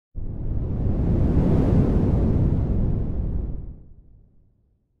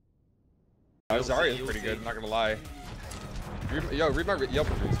Zarya is pretty good, I'm not gonna lie. Yo, read my Yelp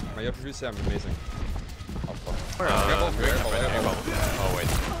reviews. My Yelp reviews say I'm amazing. Oh, fuck. Oh, wait.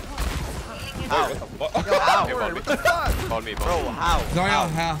 Ow. What the fuck? Ow. What the fuck? Hold me, Bro, how? Zarya,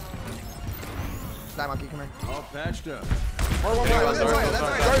 half. Die monkey, come here. All patched up. Sorry.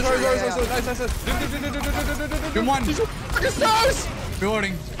 Nice. Good one. Fucking stars!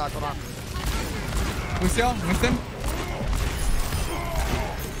 Reloading. Come on. Lucio, Winston.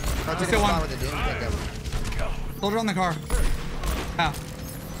 Still one. With the doom. Soldier on the car. Half.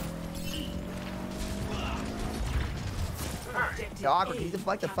 Yo, awkward. Can you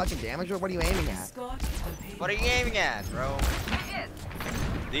deflect the fucking damage, or what are you aiming at? What are you aiming at, bro?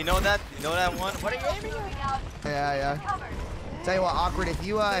 Do you know that? You know that one? What are you aiming at? Yeah. Tell you what, awkward. If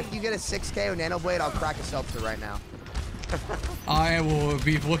you get a 6K with Nano Blade, I'll crack a seltzer right now. I will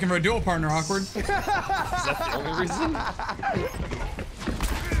be looking for a dual partner, awkward. Is that the only reason?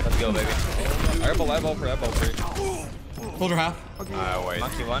 Let's go, baby. I have a live ball for that ball free. Soldier half. Wait.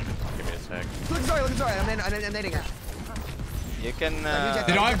 Monkey one. Give me a sec. Look, sorry. I'm nading her. You can.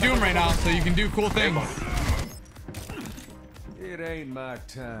 They don't have Doom right now, so you can do cool things. It ain't my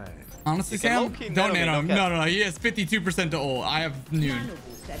time. Honestly, Sam, don't nano him. No. He has 52% to ult. I have noon.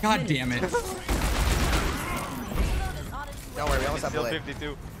 God damn it. Don't worry, we almost have still blade.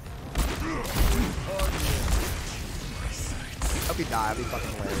 52. Hope he die. I'll be fucking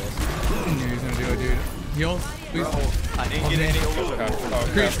hilarious. I knew he was gonna do it, dude. Heal, please. I didn't get any ult.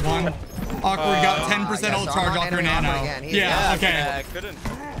 Creeps one. Awkward got 10% ult charge off your nano. Yeah, okay. I couldn't.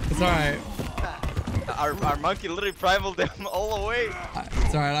 It's alright. Our monkey literally primaled them all the way.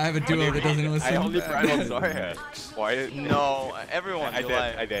 It's alright, I have a duo that doesn't listen. I only primaled Zarya. Why? No, everyone. I did.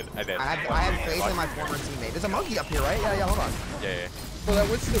 I had faith in my former teammate. There's a monkey up here, right? Yeah, hold on. Yeah. Well, that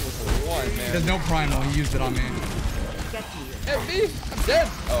Winston was one, man. There's no primal. He used it on me. Hey, me! I'm dead!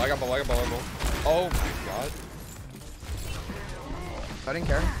 Oh, I got ball. Oh my god. I didn't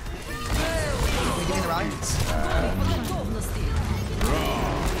care. Can you give me the rally?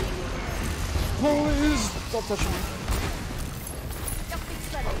 Please! Stop touching me.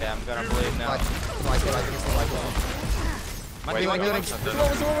 Okay, I'm gonna blade now.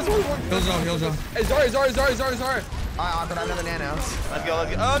 Heal Joe. Hey, Zarya! Alright, awkward, I have another nano. Let's go.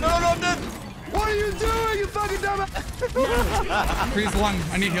 Oh, no, I'm dead! What are you doing, you fucking dumbass? Freeze one.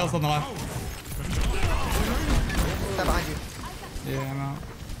 I need heals on the left. Step behind you. Yeah, I'm out.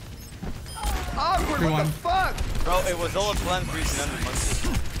 Awkward, what the fuck? Bro, it was all a plan freezing under monkey.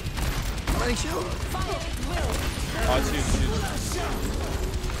 I'm letting shield. Oh, it's huge.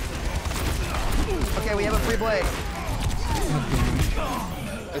 Okay, we have a free blade.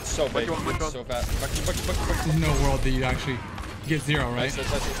 It's so big. It's so fast. There's no world that you actually get 0, right? Nice.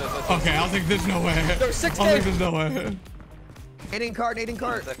 Okay, I was like, there's no way. There's 6 I was like, there's no way. Nading cart.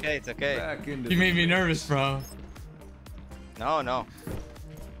 It's okay. Back into You made me nervous, bro. No.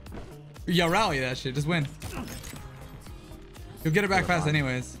 Yeah, rally that shit. Just win. You'll get it back fast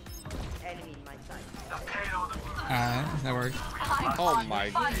anyways. Alright, that worked. Oh my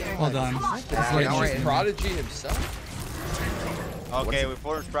god. Well done. He's Prodigy himself. Okay, we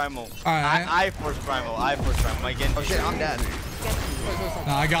forced primal. Alright. I forced primal. Again. Oh shit, I'm dead.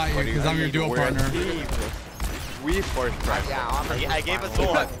 No, I got you because I'm your dual partner. We forced primal. Yeah, I gave a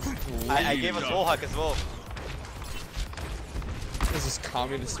soul hack. I gave a soul hack as well. This is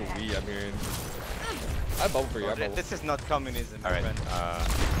communist Wii I'm hearing. I bubble for you. This is not communism. Alright.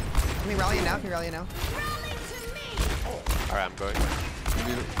 Can we rally it now? Alright, I'm going.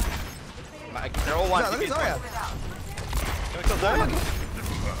 They're all one. Let me Zarya. Can we kill Zarya?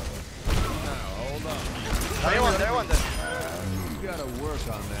 hold on. They're one. You gotta work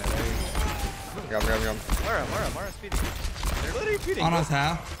on that, eh? Got him. Mara speeding. They're literally speeding. On us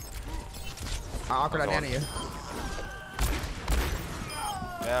half. Awkward, I nano you.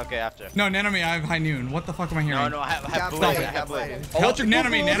 Yeah, okay, after. No, nano me. I have high noon. What the fuck am I hearing? No, I have Blade. blade. I have blade. Electric nano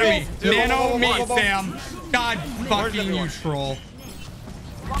me. Nano me, Sam. God fucking you troll.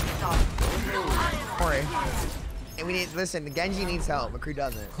 Sorry. And we need, listen, Genji needs help, but Crew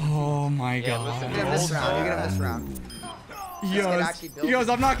doesn't. Oh my god. You get him this round. He goes,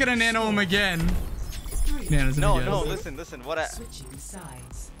 I'm not gonna nano him again. Nanos him again. No, listen. What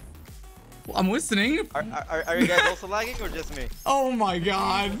I'm listening. Are you guys also lagging or just me? Oh my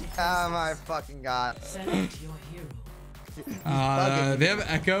god. Oh my fucking god. They have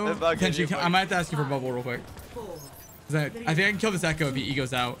Echo. Bugging, I might have to ask you for bubble real quick. I think I can kill this Echo if he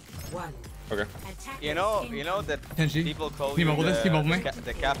egos out. Okay. You know that Tenchi, people call can you bubble this? Can you bubble me?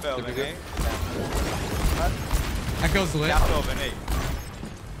 the cafe of an A. Echo's lit. Cafe of an A.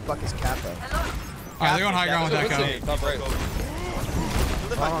 Fuck is Kappa? Alright, they're going high ground with Echo. Top right.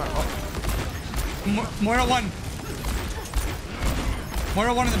 Moira 1.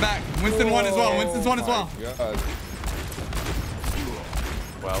 Moira 1 in the back. Winston 1 as well. Winston's 1 as well. God.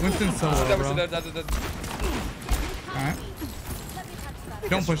 Well, Winston's so low, bro. Dead. Alright.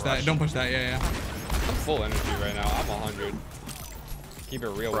 Don't push that. Don't push that. Yeah. I'm full energy right now. I'm 100. Keep it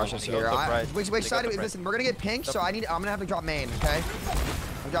real. Rush us here. Which side? Listen, we're gonna get pink, so I'm gonna have to drop main. Okay.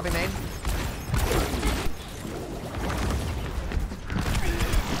 I'm dropping main.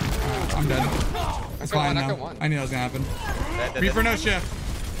 I'm dead. It's fine now. I knew that was gonna happen. Reaper no shift.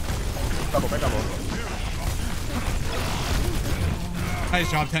 Double. Nice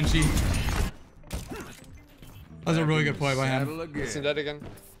job, Tenchi. That was a really good play by him. Listen, dead again.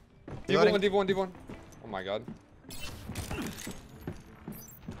 D1. Oh my god.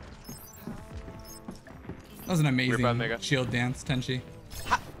 That was an amazing shield dance, Tenchi.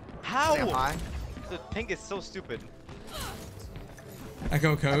 How? High. The pink is so stupid.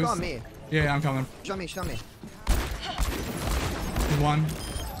 Echo Co's. On me. Yeah, I'm coming. Show me. There's one.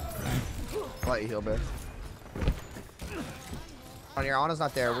 I'll let you heal, bear. On your Ana's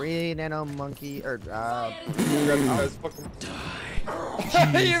not there. We nano monkey or You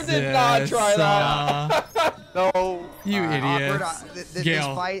did not try that. no. You idiot. This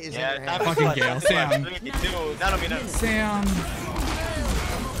Gale. fight is in your hands. Fucking Gale. Sam. Sam.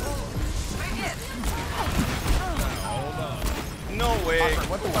 No way.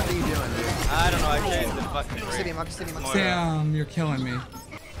 What the fuck are you doing, dude? I don't know. I changed the fucking City. Sam, you're killing me.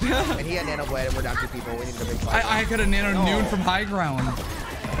 And he had nano blade, and we're down 2 people. We need the big fight. I could have nano noon from high ground.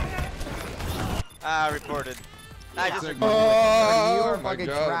 Reported. I just you are my fucking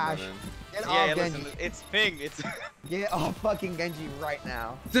God, trash. man. Get yeah, off listen, Genji. it's ping. It's Get off fucking Genji right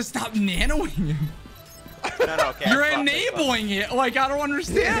now. Just stop nanoing him. no, okay. You're enabling it. Like, I don't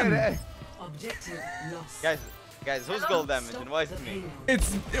understand. Guys, who's gold damage and why is it me? I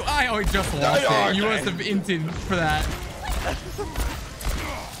just lost it. You must have inted for that.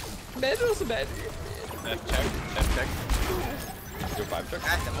 Left check. Go 5 check.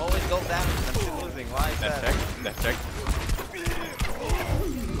 Guys, I'm always gold damage and I'm still losing. Why is that? Left check.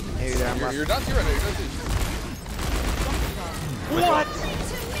 Hey there, I'm You're not too ready. What?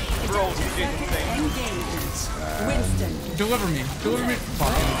 Bro, you did insane. Deliver me.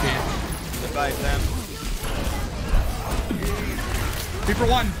 Fucking bitch. Goodbye, Sam. Reaper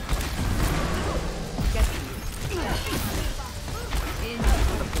 1.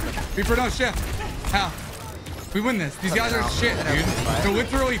 Reaper no shift. How? We win this. These guys are shit, dude. They're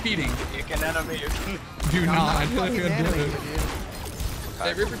literally feeding. You can enemy. You can. Do not.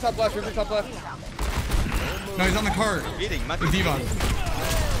 Hey, Reaper top left. No, he's on the cart. Feeding. The D-Bug.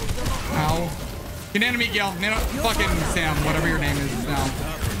 Ow. Can enemy Gale. Fucking Sam, whatever your name is now.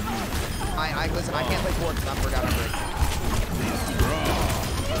 Listen, I can't play forward because I'm forgot I'm break.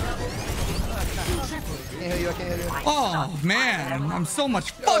 I can't heal you. Oh, man. I'm so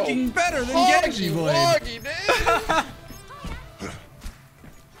much fucking better than Genji Blade.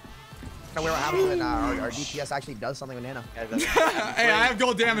 What happens when our DPS actually does something with nano? Hey, I have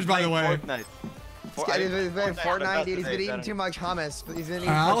gold damage, by the way. He's been Fortnite, dude. He's been eating too much hummus. He's been eating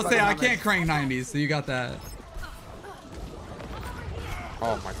I'll say I hummus. can't crank 90s, so you got that.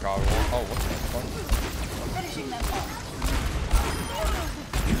 Oh my god. Oh, what the fuck?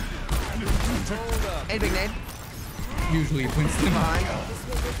 Hey, big name. Usually Winston. Behind.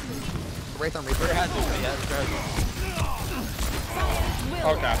 Wraith on Reaper.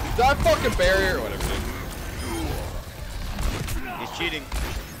 Okay. That fucking barrier or whatever, dude. He's cheating.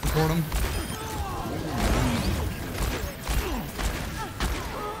 Record him.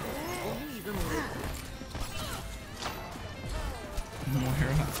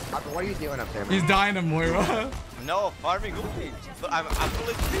 Moira. What are you doing up there, man? He's dying to Moira. No, farming Goofy. I'm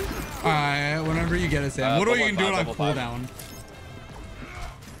fully. Alright, whenever you get it, Sam. What are you gonna do it on cooldown?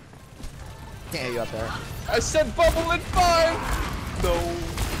 Can't hit you up there. I said bubble in 5. No.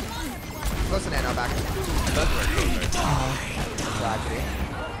 Close to nano back.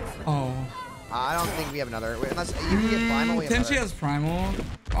 Oh. I don't think we have another. Unless you can get primal. We have Tenchi another. has primal.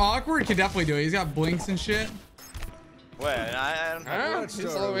 Awkward can definitely do it. He's got blinks and shit. Wait, I don't know. He's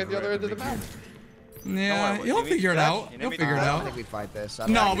all the way at the other end of the map. Yeah, worry, he'll figure it out. He'll figure it I don't out. think we fight this.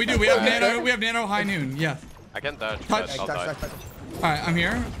 No, we do. We have nano. We have nano high noon. Yes. I can dodge. Touch. But I'll die. All right, I'm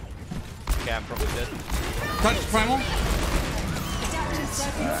here. Okay, I'm probably dead. Touch primal.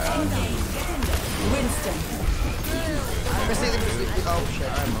 Oh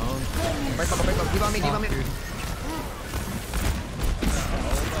shit. Break up. Keep on me.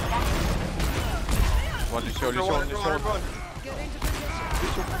 One short.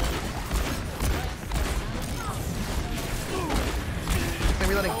 I'm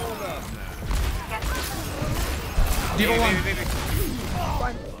reloading. D.Va one.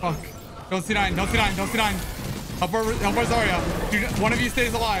 Fine. Fuck. Don't C9. Don't C9. Don't C9. Help Zarya. Dude, one of you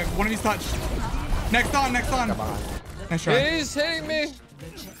stays alive. One of you's touched. Next on. Next on. Nice try. He's hitting me.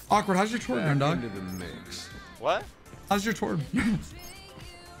 Awkward. How's your Torb going, dog? Into the mix. What? How's your Torb?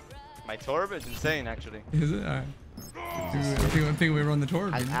 My Torb is insane, actually. Is it? Alright. I think we run the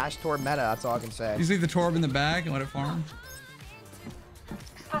Torb. Ash Torb meta, that's all I can say. You just leave the Torb in the bag and let it farm.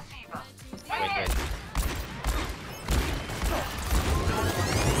 Wait.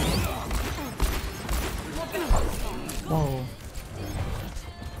 Whoa.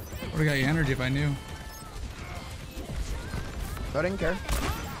 Would've got you energy if I knew. I didn't care.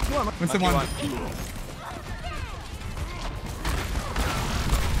 Winston one.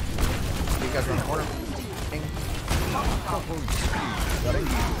 You guys run the corner.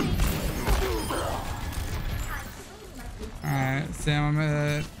 Alright, Sam, I'm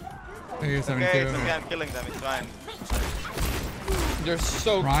at... I think it's 72. Okay, it's okay, I'm killing them, it's fine. You're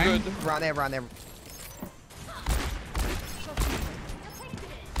so Ryan? good. Run there. You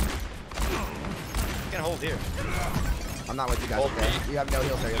can hold here. I'm not with you guys, Hold okay? me. You have no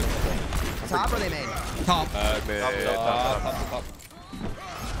heals there. Top or they main? Top. Top.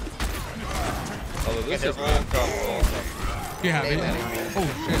 Although this is real tough. You have it. Oh,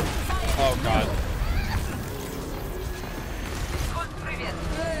 shit. Oh, God.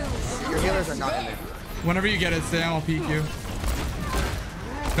 Your healers are not in there. Whenever you get it, Sam, I'll peek you.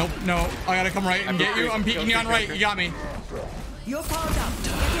 Nope, no. I gotta come right and get you. I'm peeking you on right. You got me. You're powered up.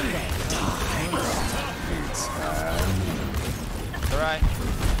 Get in there. Alright.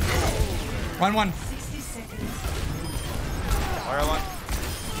 1-1. Alright,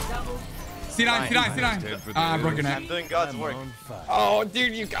 C9. Ah, broke your I'm neck. doing God's work. Oh,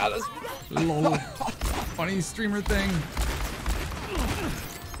 dude, you got us. Lol. Funny streamer thing.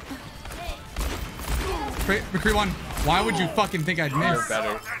 McCree one. Why would you fucking think I'd miss? You're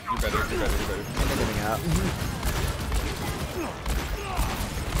better. You're better. Giving up.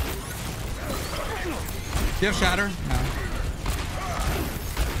 Do you have shatter? No.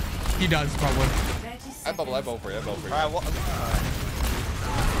 He does, probably. I bubble for you. Alright, what?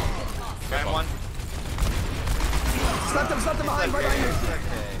 Grand one. Stop them behind, right on you.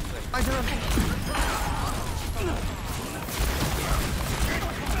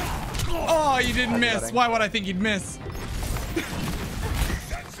 Oh, you didn't miss. Why would I think you'd miss?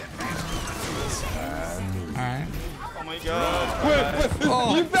 Alright. Oh my god.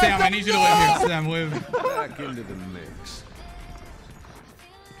 Oh, Sam, I need you to live here. Sam, live. Back into the mix.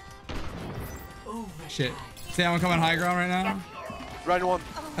 Shit. Sam, I'm coming high ground right now. Right one.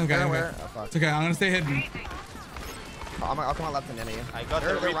 Okay. Where? Oh, fuck. It's okay. I'm gonna stay hidden. I'll come out left and into you. I got the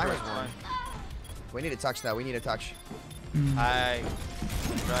They're Reaper, Rhymer's it's one. fine. We need a touch, though. We need a touch. I...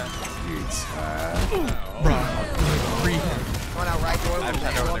 Bro. Free. Come on out right. I have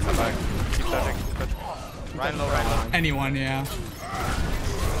shadow when they come back. Keep touching. Ryan low. Anyone, yeah.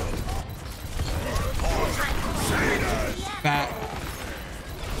 Fat.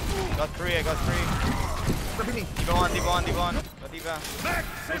 I got three. Repeat me. D.Va one. Got D.Va.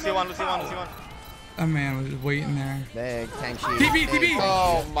 Lucy one. That man was just waiting there. Big tank sheet. TB.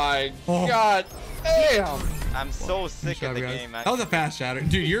 Oh, my Oh. God. Damn. I'm so sick Good of the job, guys. game, man. That was a fast shatter.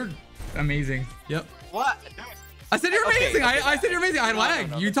 Dude, you're amazing. Yep. What? I said you're Okay, amazing. okay. I said you're amazing. I had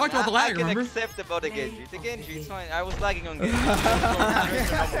lag. No. You talked about the lag, I can remember? accept about the Genji. The Genji, it's fine. I was lagging on Genji.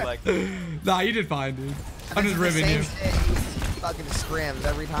 Nah, you did fine, dude. I'm just ribbing you. Fucking scrims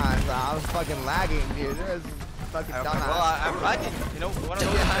every time. So I was fucking lagging, dude. It was fucking Well, dumbass. I'm lagging. You know, one of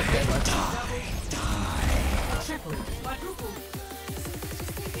those. Triple.